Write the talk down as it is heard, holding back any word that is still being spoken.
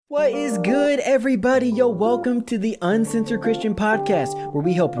What is good, everybody? Yo, welcome to the Uncensored Christian Podcast, where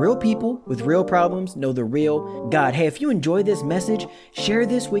we help real people with real problems know the real God. Hey, if you enjoy this message, share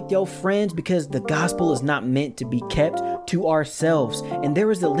this with your friends because the gospel is not meant to be kept to ourselves. And there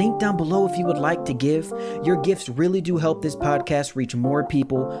is a link down below if you would like to give. Your gifts really do help this podcast reach more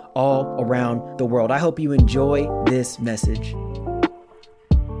people all around the world. I hope you enjoy this message.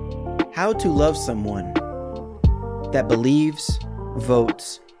 How to love someone that believes,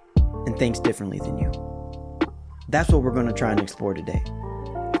 votes, and thinks differently than you. That's what we're going to try and explore today.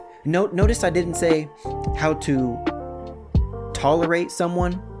 Notice I didn't say how to tolerate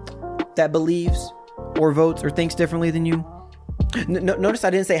someone that believes or votes or thinks differently than you. Notice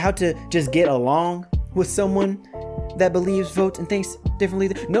I didn't say how to just get along with someone that believes, votes, and thinks differently.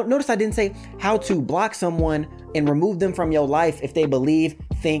 Notice I didn't say how to block someone and remove them from your life if they believe,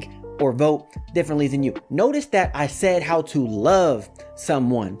 think, or vote differently than you. Notice that I said how to love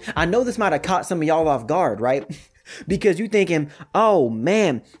someone. I know this might have caught some of y'all off guard, right? Because you're thinking, oh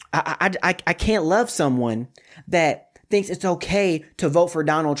man, I can't love someone that thinks it's okay to vote for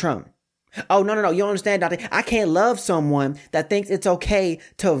Donald Trump. Oh, no. You don't understand, Dante. I can't love someone that thinks it's okay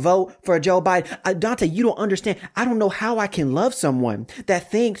to vote for Joe Biden. Dante, you don't understand. I don't know how I can love someone that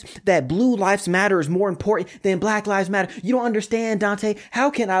thinks that blue lives matter is more important than black lives matter. You don't understand, Dante. How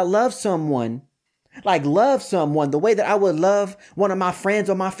can I love someone the way that I would love one of my friends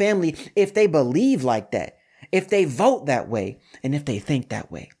or my family if they believe like that, if they vote that way, and if they think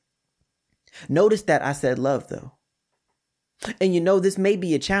that way? Notice that I said love, though. And this may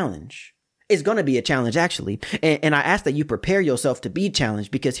be a challenge. It's going to be a challenge, actually. And I ask that you prepare yourself to be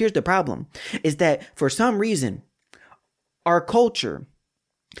challenged, because here's the problem, is that for some reason, our culture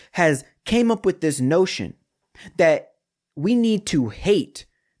has came up with this notion that we need to hate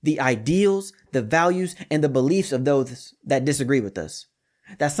the ideals, the values, and the beliefs of those that disagree with us.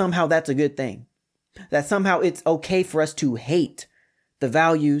 That somehow that's a good thing. That somehow it's okay for us to hate the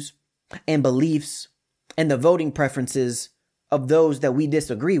values and beliefs and the voting preferences of those that we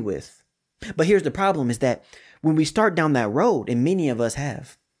disagree with. But here's the problem, is that when we start down that road, and many of us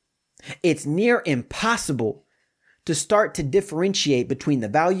have, it's near impossible to start to differentiate between the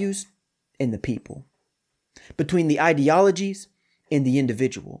values and the people, between the ideologies and the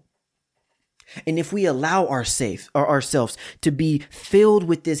individual. And if we allow ourselves to be filled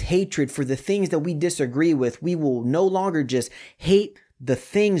with this hatred for the things that we disagree with, we will no longer just hate the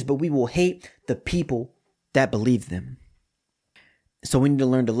things, but we will hate the people that believe them. So we need to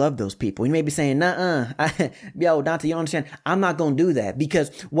learn to love those people. You may be saying, yo, Dante, you understand? I'm not going to do that, because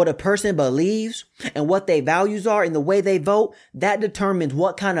what a person believes and what their values are and the way they vote, that determines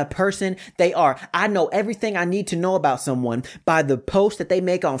what kind of person they are. I know everything I need to know about someone by the post that they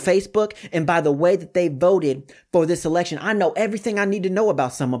make on Facebook and by the way that they voted for this election. I know everything I need to know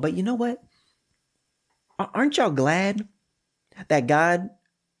about someone. But you know what? Aren't y'all glad that God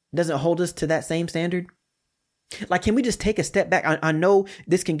doesn't hold us to that same standard? Like, can we just take a step back? I know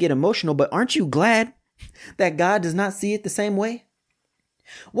this can get emotional, but aren't you glad that God does not see it the same way?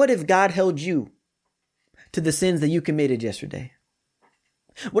 What if God held you to the sins that you committed yesterday?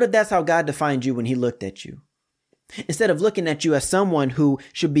 What if that's how God defined you when he looked at you? Instead of looking at you as someone who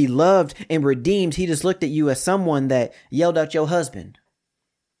should be loved and redeemed, he just looked at you as someone that yelled at your husband,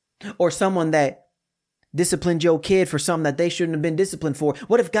 or someone that disciplined your kid for something that they shouldn't have been disciplined for.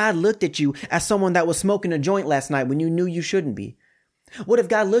 What if God looked at you as someone that was smoking a joint last night when you knew you shouldn't be? What if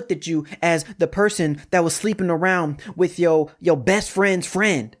God looked at you as the person that was sleeping around with your best friend's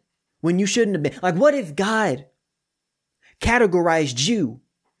friend when you shouldn't have been? Like, what if God categorized you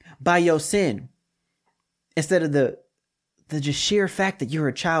by your sin instead of the just sheer fact that you're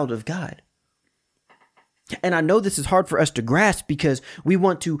a child of God? And I know this is hard for us to grasp because we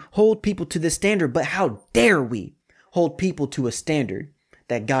want to hold people to this standard, but how dare we hold people to a standard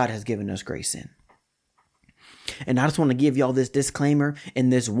that God has given us grace in? And I just want to give y'all this disclaimer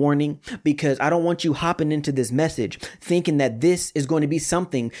and this warning, because I don't want you hopping into this message thinking that this is going to be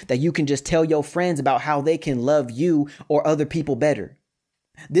something that you can just tell your friends about how they can love you or other people better.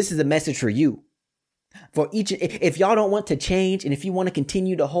 This is a message for you. For if y'all don't want to change, and if you want to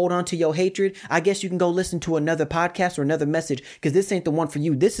continue to hold on to your hatred, I guess you can go listen to another podcast or another message, because this ain't the one for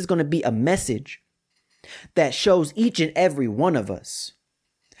you. This is going to be a message that shows each and every one of us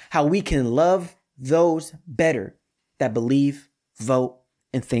how we can love those better that believe, vote,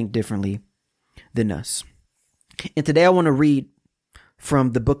 and think differently than us. And today I want to read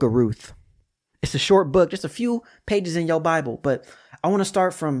from the book of Ruth. It's a short book, just a few pages in your Bible, but I want to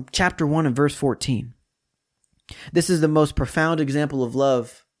start from chapter 1 and verse 14. This is the most profound example of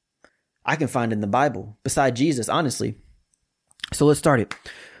love I can find in the Bible, beside Jesus, honestly. So let's start it.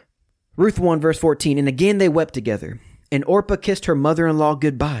 Ruth 1 verse 14, and again they wept together, and Orpah kissed her mother-in-law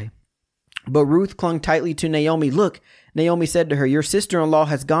goodbye. But Ruth clung tightly to Naomi. Look, Naomi said to her, your sister-in-law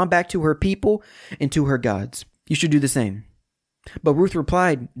has gone back to her people and to her gods. You should do the same. But Ruth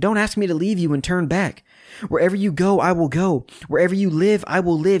replied, don't ask me to leave you and turn back. Wherever you go, I will go. Wherever you live, I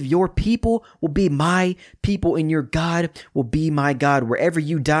will live. Your people will be my people and your God will be my God. Wherever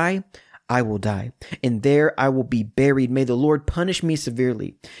you die, I will die, and there I will be buried. May the Lord punish me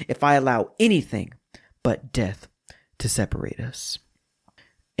severely if I allow anything but death to separate us.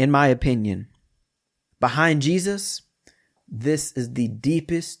 In my opinion, behind Jesus, this is the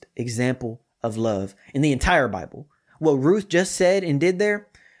deepest example of love in the entire Bible. What Ruth just said and did there,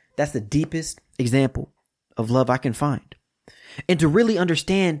 that's the deepest example of love I can find. And to really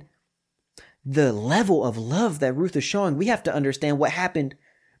understand the level of love that Ruth is showing, we have to understand what happened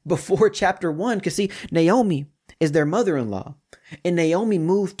before chapter 1. Because see, Naomi is their mother-in-law, and Naomi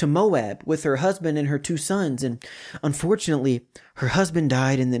moved to Moab with her husband and her 2 sons. And unfortunately, her husband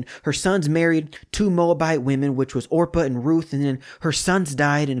died, and then her sons married 2 Moabite women, which was Orpah and Ruth. And then her sons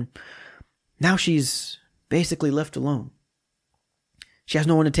died, and now she's basically left alone. She has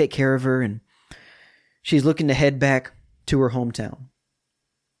no one to take care of her, and she's looking to head back to her hometown.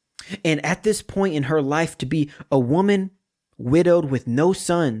 And at this point in her life, to be a woman widowed with no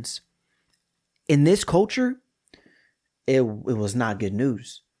sons in this culture, it was not good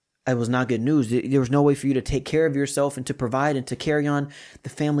news. It was not good news. There was no way for you to take care of yourself and to provide and to carry on the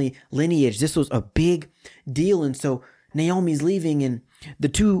family lineage. This was a big deal. And so Naomi's leaving, and the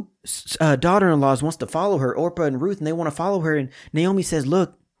 2 daughter-in-laws wants to follow her, Orpah and Ruth, and they want to follow her. And Naomi says,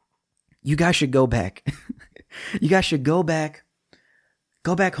 look, you guys should go back. You guys should go back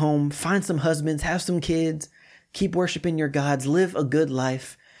home, find some husbands, have some kids, keep worshiping your gods, live a good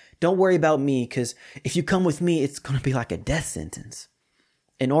life. Don't worry about me, because if you come with me, it's going to be like a death sentence.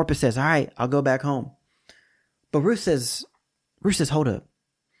 And Orpah says, all right, I'll go back home. But Ruth says, hold up.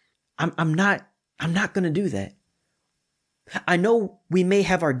 I'm not going to do that. I know we may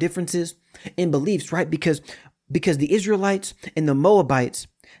have our differences in beliefs, right? Because the Israelites and the Moabites,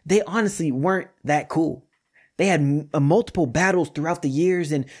 they honestly weren't that cool. They had multiple battles throughout the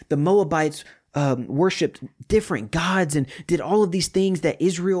years, and the Moabites worshipped different gods and did all of these things that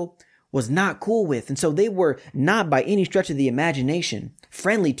Israel was not cool with. And so they were not by any stretch of the imagination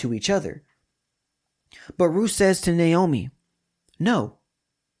friendly to each other. But Ruth says to Naomi, no,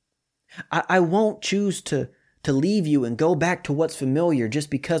 I won't choose to leave you and go back to what's familiar just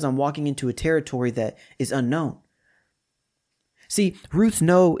because I'm walking into a territory that is unknown. See, Ruth's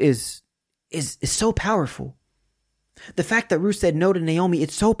no is so powerful. The fact that Ruth said no to Naomi,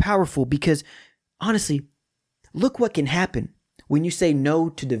 it's so powerful because honestly, look what can happen when you say no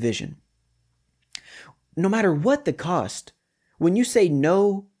to division. No matter what the cost, when you say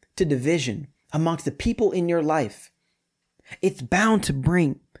no to division amongst the people in your life, it's bound to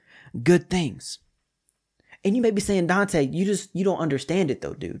bring good things. And you may be saying, Dante, you don't understand it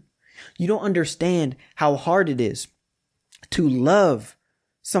though, dude. You don't understand how hard it is to love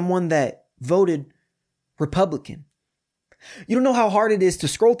someone that voted Republican. You don't know how hard it is to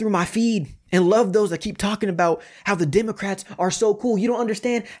scroll through my feed and love those that keep talking about how the Democrats are so cool. You don't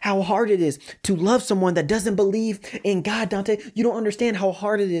understand how hard it is to love someone that doesn't believe in God, Dante. You don't understand how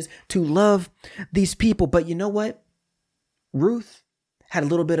hard it is to love these people. But you know what? Ruth had a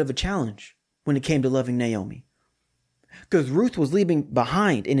little bit of a challenge when it came to loving Naomi, because Ruth was leaving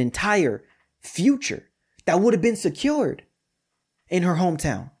behind an entire future that would have been secured in her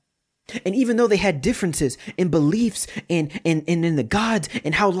hometown. And even though they had differences in beliefs and in the gods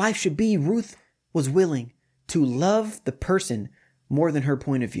and how life should be, Ruth was willing to love the person more than her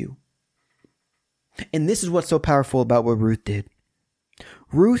point of view. And this is what's so powerful about what Ruth did.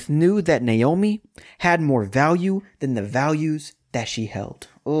 Ruth knew that Naomi had more value than the values that she held.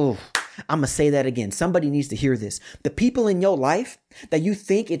 Oh, I'm going to say that again. Somebody needs to hear this. The people in your life that you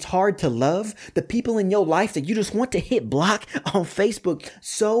think it's hard to love, the people in your life that you just want to hit block on Facebook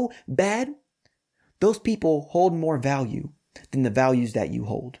so bad, those people hold more value than the values that you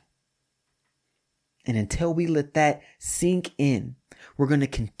hold. And until we let that sink in, we're going to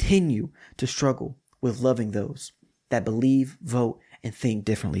continue to struggle with loving those that believe, vote, and think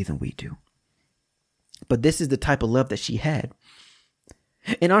differently than we do. But this is the type of love that she had.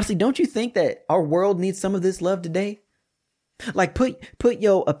 And honestly, don't you think that our world needs some of this love today? Like put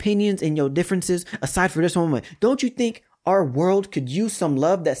your opinions and your differences aside for this moment. Don't you think our world could use some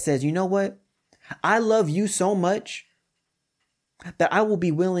love that says, you know what? I love you so much that I will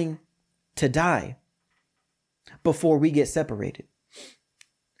be willing to die before we get separated.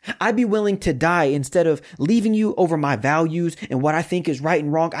 I'd be willing to die instead of leaving you over my values and what I think is right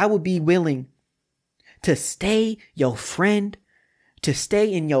and wrong. I would be willing to stay your friend, to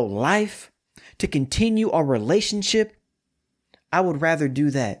stay in your life, to continue our relationship. I would rather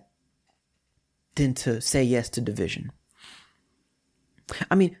do that than to say yes to division.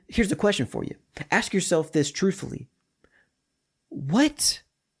 I mean, here's the question for you. Ask yourself this truthfully. What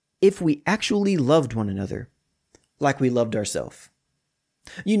if we actually loved one another like we loved ourselves?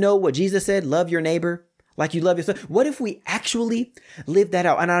 You know what Jesus said, love your neighbor like you love yourself. What if we actually live that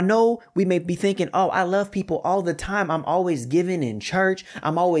out? And I know we may be thinking, oh, I love people all the time. I'm always giving in church.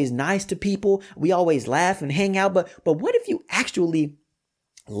 I'm always nice to people. We always laugh and hang out. But what if you actually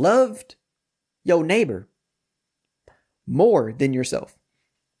loved your neighbor more than yourself?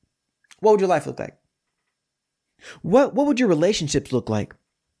 What would your life look like? What would your relationships look like?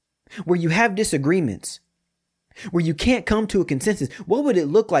 Where you have disagreements, where you can't come to a consensus. What would it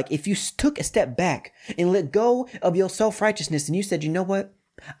look like if you took a step back and let go of your self-righteousness and you said, you know what?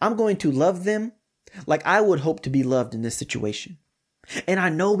 I'm going to love them like I would hope to be loved in this situation. And I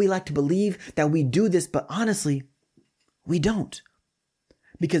know we like to believe that we do this, but honestly, we don't.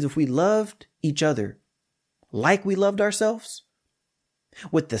 Because if we loved each other like we loved ourselves,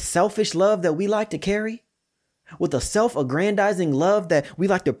 with the selfish love that we like to carry, with a self-aggrandizing love that we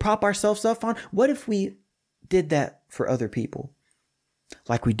like to prop ourselves up on, what if we did that for other people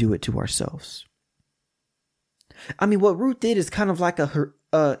like we do it to ourselves? I mean, what Ruth did is kind of like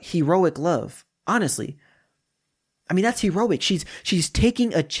a heroic love, honestly. I mean, that's heroic. She's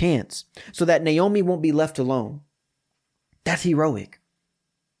taking a chance so that Naomi won't be left alone. That's heroic.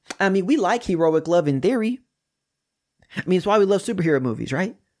 I mean, we like heroic love in theory. I mean, it's why we love superhero movies,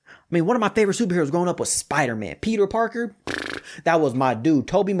 right? I mean, one of my favorite superheroes growing up was Spider-Man. Peter Parker, that was my dude.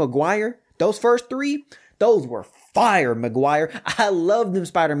 Tobey Maguire, those first three, those were fire, Maguire. I love them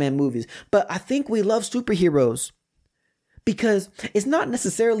Spider-Man movies. But I think we love superheroes because it's not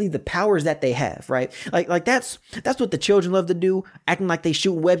necessarily the powers that they have, right? Like that's what the children love to do, acting like they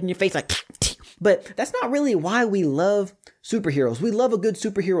shoot webs in your face, like. But that's not really why we love superheroes. We love a good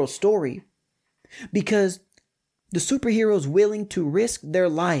superhero story because the superhero is willing to risk their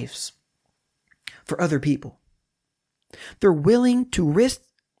lives for other people. They're willing to risk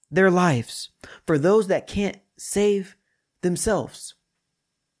their lives for those that can't save themselves.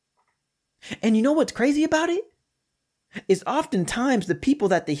 And you know what's crazy about it? Is oftentimes the people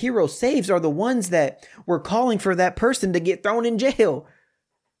that the hero saves are the ones that were calling for that person to get thrown in jail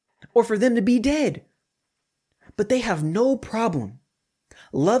or for them to be dead. But they have no problem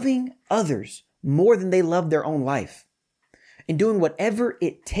loving others more than they love their own life and doing whatever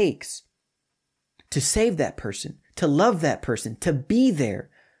it takes to save that person, to love that person, to be there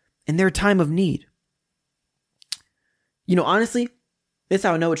in their time of need. You know, honestly, this is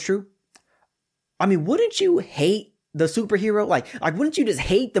how I know it's true. I mean, wouldn't you hate the superhero? Like wouldn't you just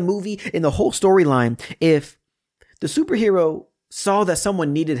hate the movie and the whole storyline if the superhero saw that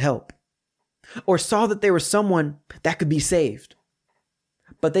someone needed help or saw that there was someone that could be saved,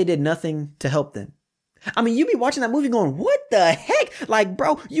 but they did nothing to help them? I mean, you'd be watching that movie going, what the heck? Like,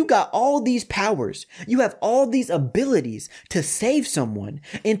 bro, you got all these powers. You have all these abilities to save someone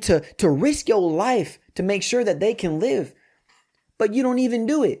and to risk your life to make sure that they can live. But you don't even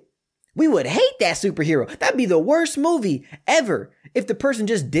do it. We would hate that superhero. That'd be the worst movie ever if the person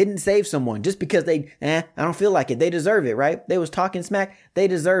just didn't save someone just because I don't feel like it. They deserve it, right? They was talking smack. They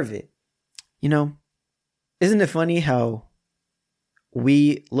deserve it. You know, isn't it funny how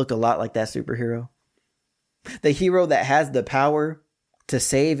we look a lot like that superhero? The hero that has the power to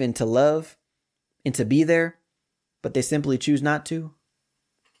save and to love and to be there, but they simply choose not to.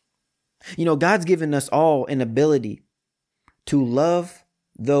 You know, God's given us all an ability to love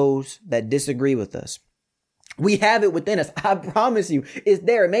those that disagree with us. We have it within us. I promise you, it's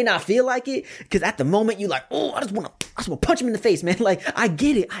there. It may not feel like it because at the moment you're like, oh, I just want to punch him in the face, man. Like, I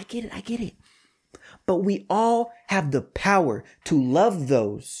get it. But we all have the power to love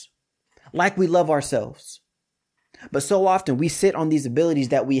those like we love ourselves. But so often we sit on these abilities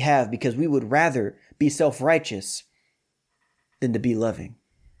that we have because we would rather be self-righteous than to be loving.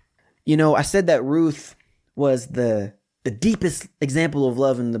 You know, I said that Ruth was the deepest example of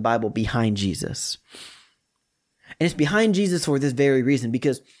love in the Bible behind Jesus. And it's behind Jesus for this very reason,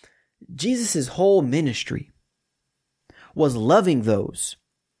 because Jesus' whole ministry was loving those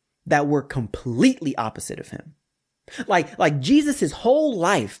that were completely opposite of him. Like Jesus' whole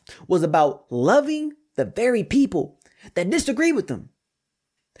life was about loving the very people that disagree with them.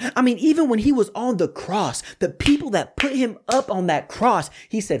 I mean, even when he was on the cross, the people that put him up on that cross,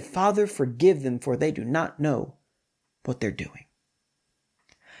 he said, Father, forgive them, for they do not know what they're doing.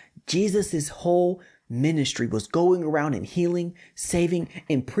 Jesus' whole ministry was going around and healing, saving,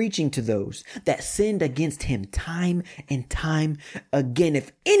 and preaching to those that sinned against him time and time again.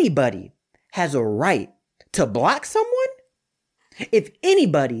 If anybody has a right to block someone, if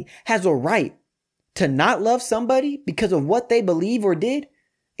anybody has a right to not love somebody because of what they believe or did,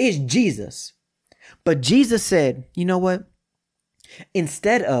 it's Jesus. But Jesus said, you know what?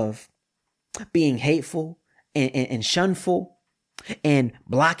 Instead of being hateful and shunful and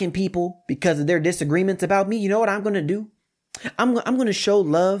blocking people because of their disagreements about me, you know what I'm going to do? I'm going to show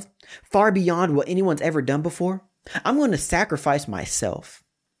love far beyond what anyone's ever done before. I'm going to sacrifice myself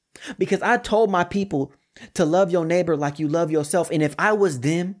because I told my people to love your neighbor like you love yourself. And if I was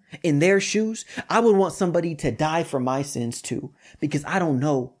them in their shoes, I would want somebody to die for my sins too, because I don't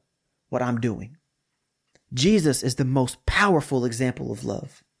know what I'm doing. Jesus is the most powerful example of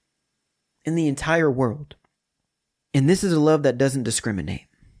love in the entire world. And this is a love that doesn't discriminate.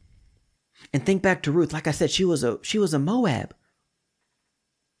 And think back to Ruth. Like I said, she was a Moab.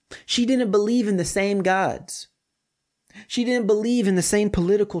 She didn't believe in the same gods. She didn't believe in the same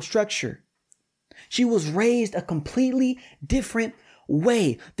political structure. She was raised a completely different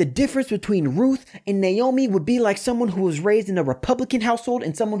way. The difference between Ruth and Naomi would be like someone who was raised in a Republican household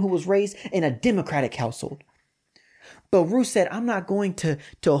and someone who was raised in a Democratic household. But Ruth said, I'm not going to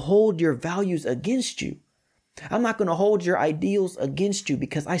hold your values against you. I'm not going to hold your ideals against you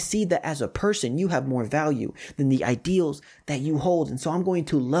because I see that as a person, you have more value than the ideals that you hold. And so I'm going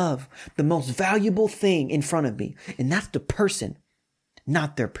to love the most valuable thing in front of me. And that's the person,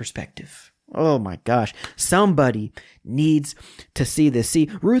 not their perspective. Oh my gosh. Somebody needs to see this. See,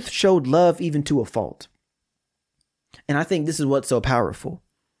 Ruth showed love even to a fault. And I think this is what's so powerful.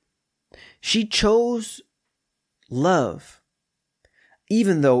 She chose love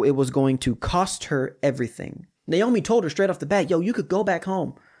even though it was going to cost her everything. Naomi told her straight off the bat, yo, you could go back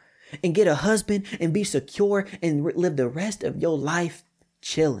home and get a husband and be secure and live the rest of your life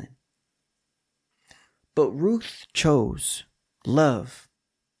chilling. But Ruth chose love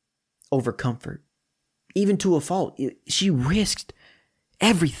over comfort, even to a fault. She risked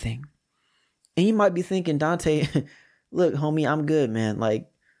everything. And you might be thinking, Dante, look, homie, I'm good, man.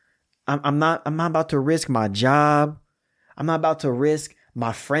 Like, I'm not about to risk my job. I'm not about to risk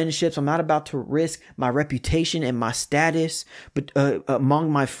my friendships. I'm not about to risk my reputation and my status but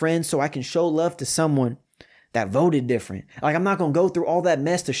among my friends so I can show love to someone that voted different. Like, I'm not going to go through all that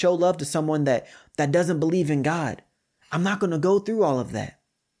mess to show love to someone that doesn't believe in God. I'm not going to go through all of that.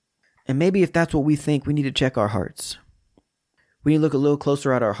 And maybe if that's what we think, we need to check our hearts. We need to look a little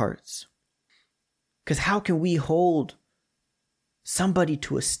closer at our hearts. Because how can we hold somebody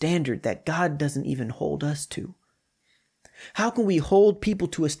to a standard that God doesn't even hold us to? How can we hold people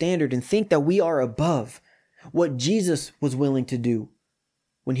to a standard and think that we are above what Jesus was willing to do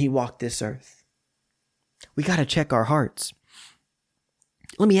when he walked this earth? We got to check our hearts.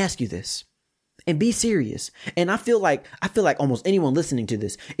 Let me ask you this and be serious. And I feel like almost anyone listening to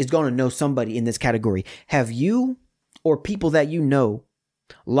this is going to know somebody in this category. Have you or people that you know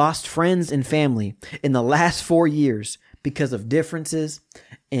lost friends and family in the last 4 years because of differences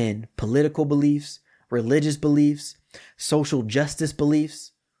in political beliefs, religious beliefs, social justice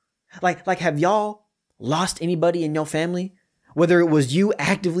beliefs? Like have y'all lost anybody in your family? Whether it was you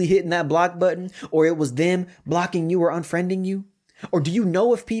actively hitting that block button or it was them blocking you or unfriending you? Or do you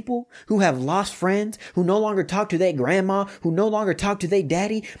know of people who have lost friends, who no longer talk to their grandma, who no longer talk to their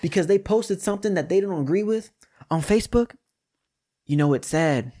daddy because they posted something that they don't agree with on Facebook? You know, it's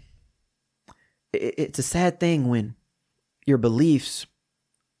sad. It's a sad thing when your beliefs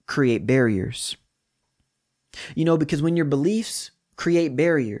create barriers. You know, because when your beliefs create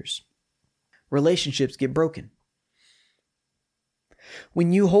barriers, relationships get broken.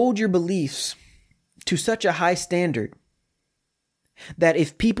 When you hold your beliefs to such a high standard that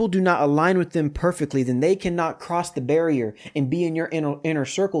if people do not align with them perfectly, then they cannot cross the barrier and be in your inner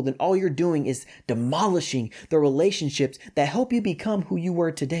circle, then all you're doing is demolishing the relationships that help you become who you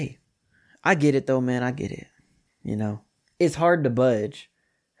were today. I get it though, man. I get it. You know, it's hard to budge.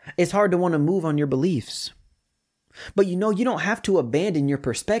 It's hard to want to move on your beliefs. But you know, you don't have to abandon your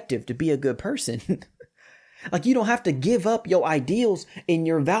perspective to be a good person. Like, you don't have to give up your ideals and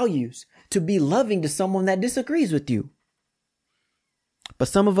your values to be loving to someone that disagrees with you. But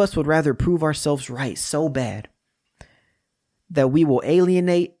some of us would rather prove ourselves right so bad that we will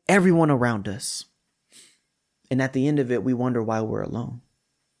alienate everyone around us. And at the end of it, we wonder why we're alone.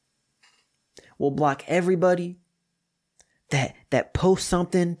 We'll block everybody that posts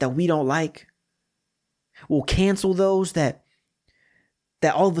something that we don't like. We'll cancel those that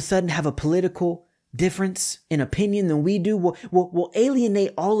all of a sudden have a political difference in opinion than we do, we'll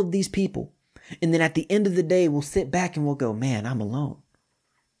alienate all of these people. And then at the end of the day, we'll sit back and we'll go, man, I'm alone.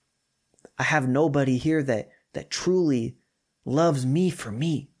 I have nobody here that truly loves me for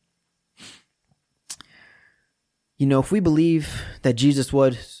me. You know, if we believe that Jesus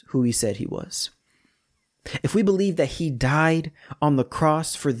was who he said he was, if we believe that he died on the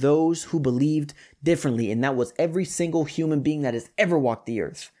cross for those who believed differently, and that was every single human being that has ever walked the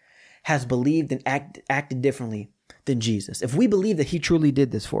earth has believed and acted differently than Jesus. If we believe that he truly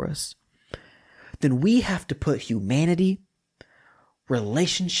did this for us, then we have to put humanity,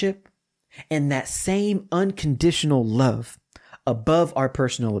 relationship, and that same unconditional love above our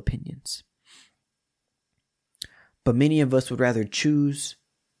personal opinions. But many of us would rather choose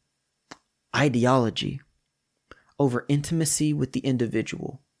ideology over intimacy with the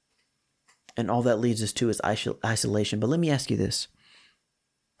individual. And all that leads us to is isolation. But let me ask you this.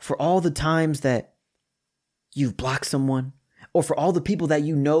 For all the times that you've blocked someone, or for all the people that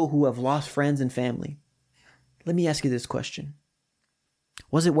you know who have lost friends and family, let me ask you this question.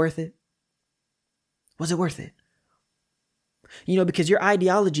 Was it worth it? Was it worth it? You know, because your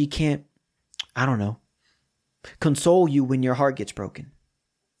ideology can't, console you when your heart gets broken.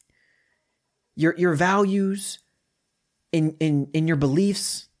 Your values in your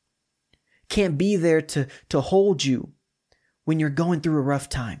beliefs can't be there to hold you when you're going through a rough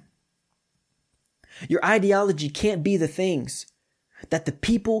time. Your ideology can't be the things that the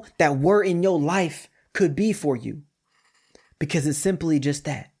people that were in your life could be for you, because it's simply just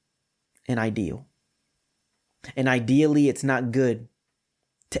that, an ideal. And ideally, it's not good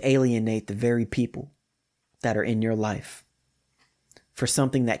to alienate the very people that are in your life for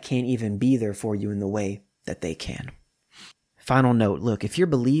something that can't even be there for you in the way that they can. Final note, look, if your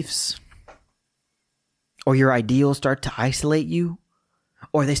beliefs or your ideals start to isolate you,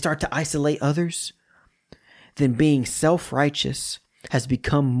 or they start to isolate others, then being self-righteous has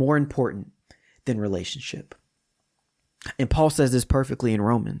become more important than relationship. And Paul says this perfectly in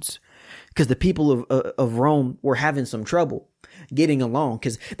Romans, because the people of Rome were having some trouble getting along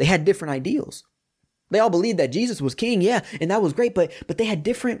because they had different ideals. They all believed that Jesus was king, yeah, and that was great, but they had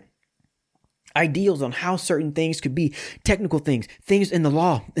different ideals on how certain things could be, technical things in the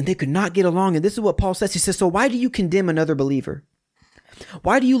law, and they could not get along. And this is what Paul says. He says, so why do you condemn another believer?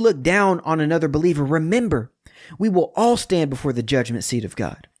 Why do you look down on another believer? Remember, we will all stand before the judgment seat of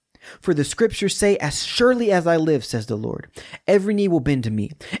God. For the scriptures say, as surely as I live, says the Lord, every knee will bend to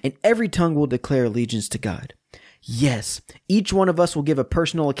me, and every tongue will declare allegiance to God. Yes, each one of us will give a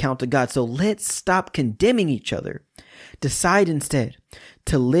personal account to God. So let's stop condemning each other. Decide instead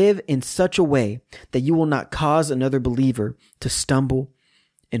to live in such a way that you will not cause another believer to stumble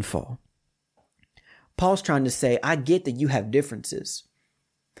and fall. Paul's trying to say, I get that you have differences,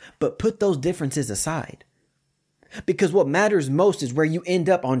 but put those differences aside. Because what matters most is where you end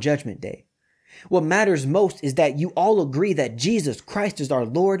up on Judgment Day. What matters most is that you all agree that Jesus Christ is our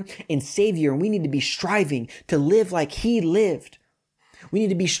Lord and Savior, and we need to be striving to live like he lived. We need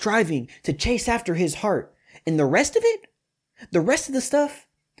to be striving to chase after his heart. And the rest of it, the rest of the stuff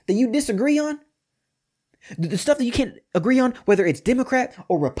that you disagree on, the stuff that you can't agree on, whether it's Democrat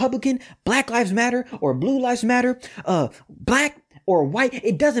or Republican, Black Lives Matter or Blue Lives Matter, black or white,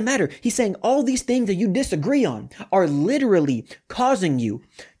 it doesn't matter. He's saying all these things that you disagree on are literally causing you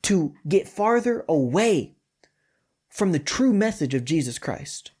to get farther away from the true message of Jesus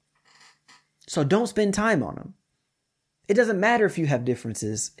Christ. So don't spend time on them. It doesn't matter if you have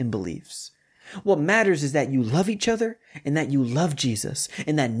differences in beliefs. What matters is that you love each other and that you love Jesus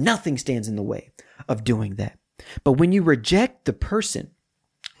and that nothing stands in the way of doing that. But when you reject the person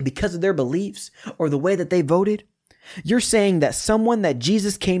because of their beliefs or the way that they voted, you're saying that someone that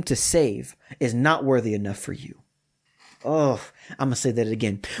Jesus came to save is not worthy enough for you. Oh, I'm going to say that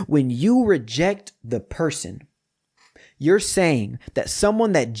again. When you reject the person, you're saying that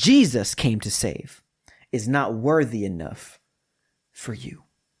someone that Jesus came to save is not worthy enough for you.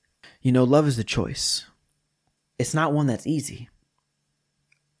 You know, love is a choice. It's not one that's easy.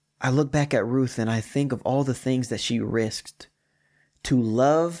 I look back at Ruth and I think of all the things that she risked to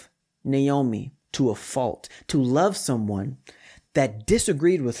love Naomi to a fault, to love someone that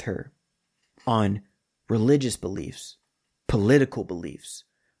disagreed with her on religious beliefs, political beliefs,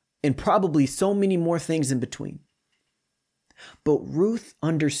 and probably so many more things in between. But Ruth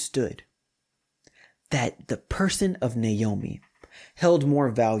understood that the person of Naomi held more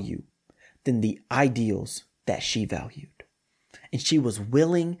value than the ideals that she valued. And she was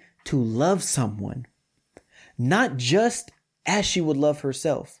willing to love someone, not just as she would love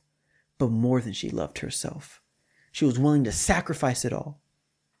herself, but more than she loved herself. She was willing to sacrifice it all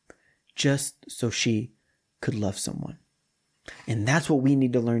just so she could love someone. And that's what we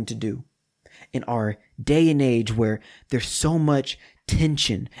need to learn to do in our day and age where there's so much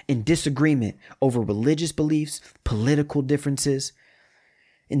tension and disagreement over religious beliefs, political differences,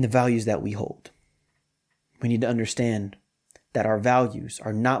 and the values that we hold. We need to understand that our values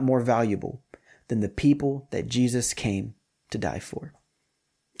are not more valuable than the people that Jesus came to die for.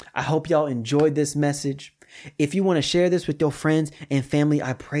 I hope y'all enjoyed this message. If you want to share this with your friends and family,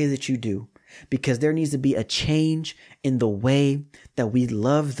 I pray that you do, because there needs to be a change in the way that we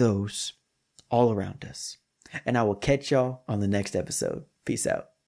love those all around us. And I will catch y'all on the next episode. Peace out.